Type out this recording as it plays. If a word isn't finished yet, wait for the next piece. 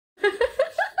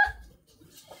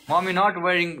Mommy not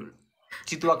wearing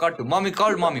chitwa katu. Mommy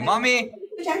called mommy. Mommy.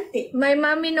 My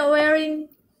mommy not wearing.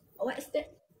 What's that?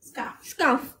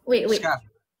 Scarf. Wait. Scarf.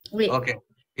 Wait. Okay.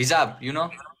 Hijab, you know?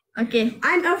 Okay.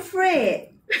 I'm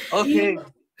afraid. Okay.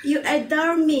 You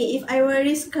adore me if I wear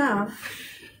a scarf.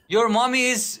 Your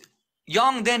mommy is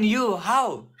young than you.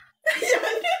 How?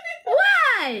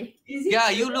 Why? Yeah,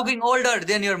 you looking older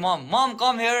than your mom. Mom,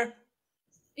 come here.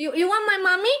 You want my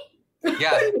mommy?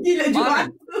 Yeah.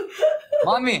 Mommy.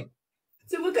 Mommy.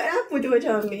 Cuba kat apa tu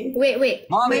macam ni? Wait.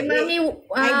 Mommy. My mommy.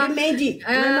 I do magic.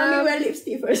 My mommy wear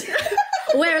lipstick first.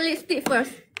 Wear lipstick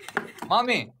first.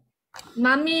 Mommy.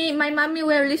 My mommy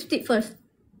wear lipstick first.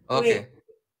 Okay.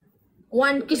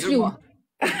 One kiss you.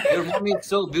 Your mommy is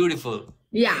so beautiful.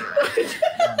 Yeah.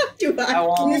 I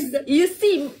want. You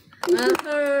see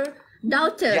her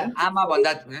daughter. Yeah, आमा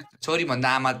भन्दा छोरी भन्दा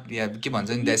आमा के भन्छ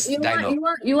नि this dialogue.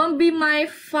 You want be my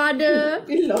father?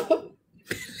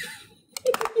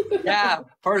 Yeah,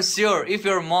 for sure. If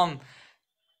your mom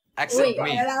accept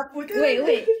me.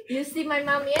 Wait. You see my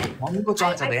mommy? Yeah? Mommy को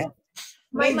चल्छ रे.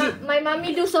 My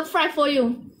mommy do surprise for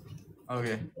you.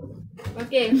 Okay.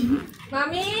 Okay.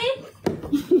 Mommy.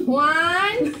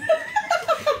 One.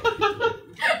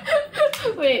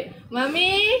 Wait.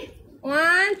 Mommy.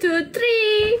 1, 2,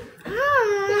 3.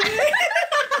 Hi.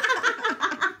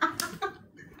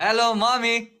 Hello,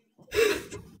 mommy.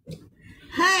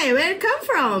 Hi, where you come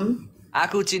from?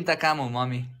 Aku cinta kamu,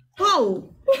 mommy. How?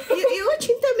 You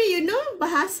cinta me, you know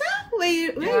bahasa? Where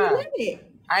you learn it?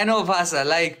 I know Vasa.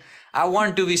 Like, I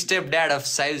want to be stepdad of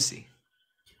Sayusi.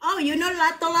 Oh, you know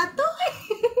lato-lato?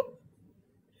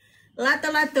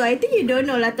 Lato-lato. I think you don't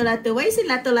know lato-lato. Why is it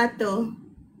lato-lato?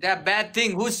 That bad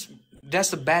thing.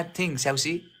 That's a bad thing,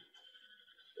 Sayusi.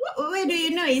 Where do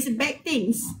you know it's bad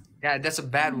things? Yeah, that's a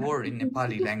bad word in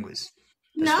Nepali language.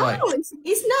 That's No, why.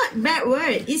 it's not bad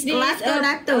word. It's This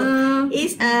lato-lato.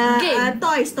 It's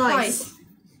toys.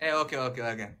 Hey,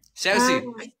 okay. Sayusi,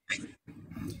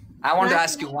 I want to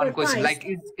ask you one question. toys. Like,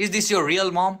 is this your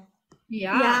real mom?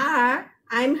 Yeah,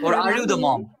 I'm her Or are you the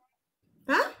mommy.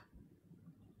 mom? Huh?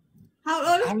 How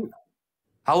old?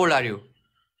 How old are you?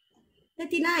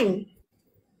 39.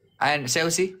 And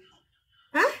Sayusi?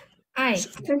 Huh? I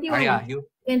 21. Yeah, you.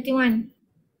 21.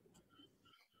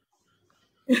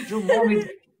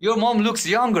 Your mom looks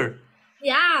younger.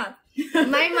 Yeah.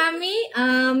 My mommy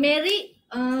married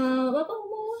apa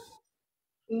umur?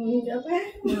 Apa?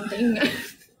 Tak ingat.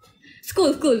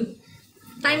 School.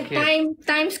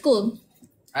 Time school.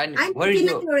 And I'm where is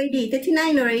 39 your... already.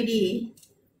 39 already.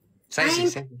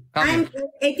 Sayusi, I'm come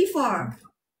here. 84.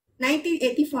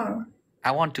 1984.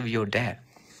 I want to be your dad.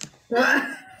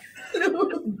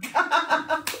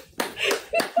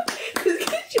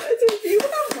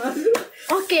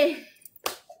 Okay.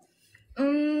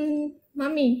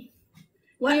 Mommy.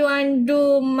 What? You want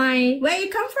do my Where you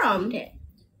come from? dad?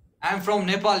 I'm from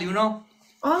Nepal, you know?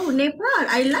 Oh, Nepal.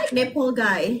 I like Nepal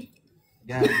guy.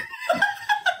 Yeah.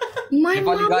 My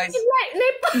Nepali mom guys. is like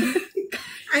Nepal.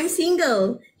 I'm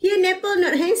single. Here Nepal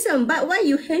not handsome, but why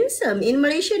you handsome? In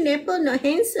Malaysia, Nepal not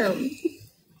handsome.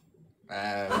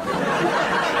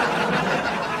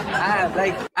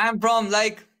 I'm from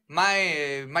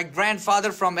my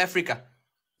grandfather from Africa.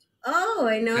 Oh,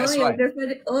 I know. That's Your why.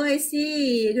 grandfather. Oh, I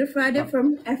see. Your father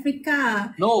from Africa.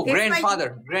 No, That's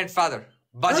why- grandfather.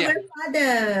 Oh, Baja.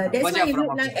 grandfather. That's Baja why you from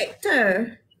look like Africa.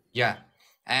 actor. Yeah.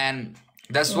 And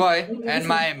that's why. And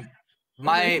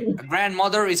my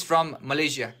grandmother is from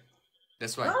Malaysia.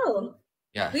 That's why. Oh,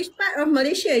 Yeah. which part of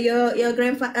Malaysia your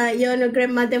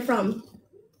grandmother from?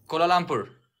 Kuala Lumpur.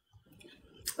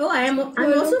 Oh, I'm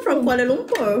also from Kuala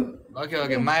Lumpur.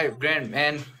 Okay. My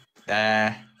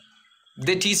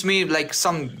they teach me like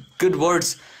some good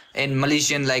words in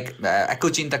Malaysian, like aku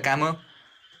cinta kamu.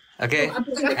 Okay.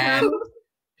 And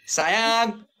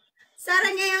sayang.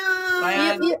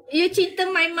 Saranghae. You cinta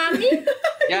my mommy?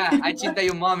 Yeah, I cinta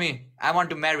your mommy. I want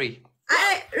to marry.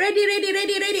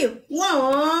 Ready.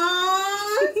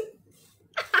 One.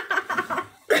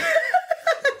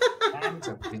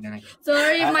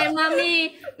 Sorry, my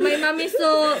mommy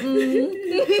so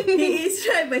He is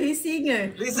shy, but he's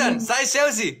singer. Listen, say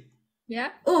Chelsea. yeah.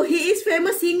 Oh, he is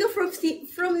famous singer from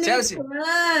Chelsea.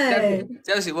 Nepal.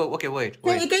 Chelsea, okay, wait.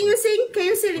 Can you sing? Can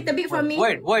you sing a little bit for me?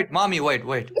 Wait, mommy, wait.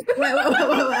 Wait.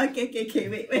 Okay,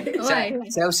 wait. Why?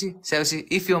 Chelsea,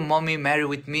 if your mommy marry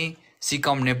with me, she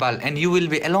come Nepal and you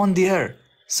will be alone there.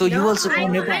 So you also I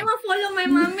come want Nepal. follow my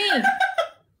mommy.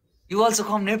 You also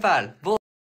come Nepal. Both.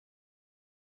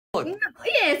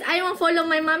 Yes, I want follow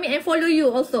my mommy and follow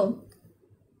you also.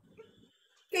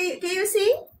 Can you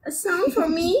sing a song for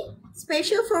me?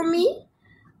 Special for me?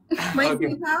 My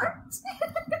Okay. sweetheart?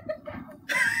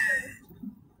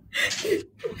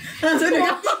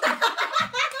 Sudah.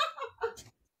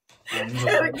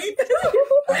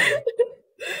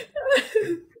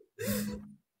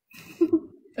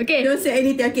 Okay. Don't say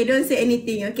anything. Okay, don't say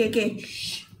anything. Okay.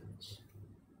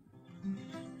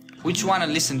 Which one to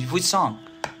listen? Which song?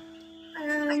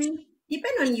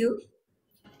 Depend on you.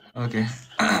 Okay.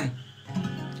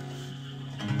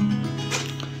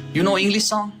 You know English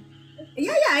song?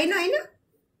 Yeah, I know.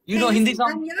 You know Hindi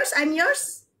song? I'm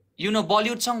yours. You know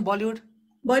Bollywood song? Bollywood?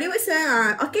 Bollywood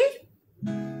song. Okay.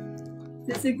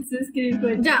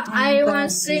 Yeah, I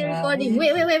want screen recording.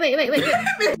 Wait.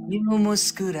 You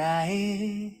मुस्कुराए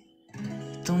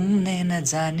तुमने न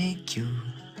जाने क्यों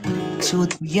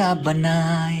चूतिया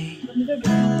बनाए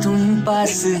तुम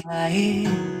पास आए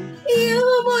You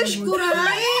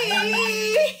मुस्कुराए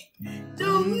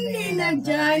तुमने न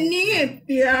जाने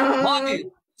प्यार. Mommy,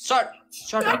 shut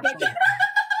up.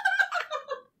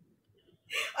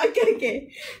 Okay.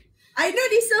 I know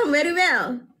this song very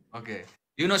well. Okay.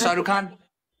 You know Shah Rukh Khan?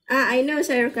 I know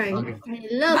Shah Rukh Khan. Okay. I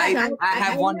love Shah.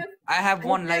 I have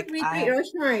one like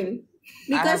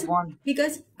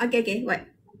because okay, what?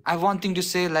 I have one thing to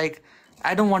say, like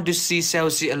I don't want to see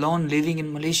Selsi alone living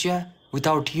in Malaysia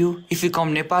without you. If you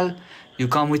come Nepal, you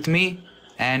come with me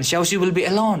and Selsi will be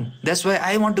alone. That's why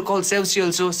I want to call Selsi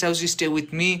also. Selsi stay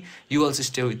with me, you also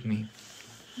stay with me.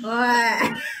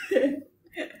 What?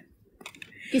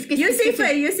 Kiss. You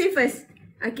say first.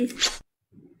 Okay.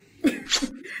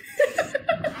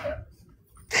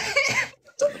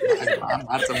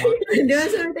 Dia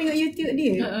orang tengok YouTube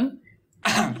dia.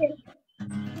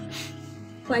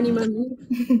 Funny mommy.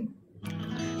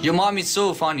 Your mom is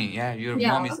so funny. Yeah, your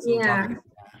mom is so Yeah. funny.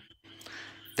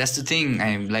 That's the thing.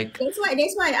 I'm like. That's why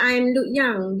I'm look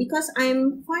young because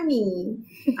I'm funny.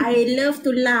 I love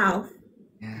to laugh.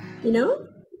 Yeah. You know?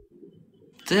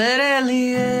 तेरे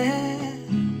लिए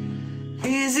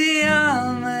इजिया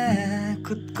मैं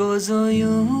खुद को जो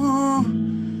यूं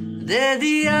दे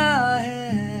दिया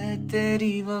है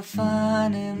तेरी वफा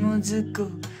ने मुझको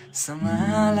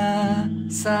संभाला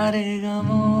सारे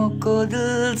गमों को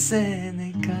दिल से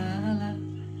निकाला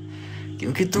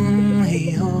क्योंकि तुम ही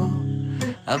हो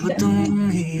अब तुम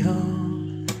ही हो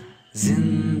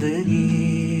जिंदगी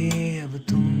अब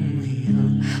तुम ही हो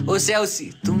ओ Selsi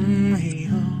तुम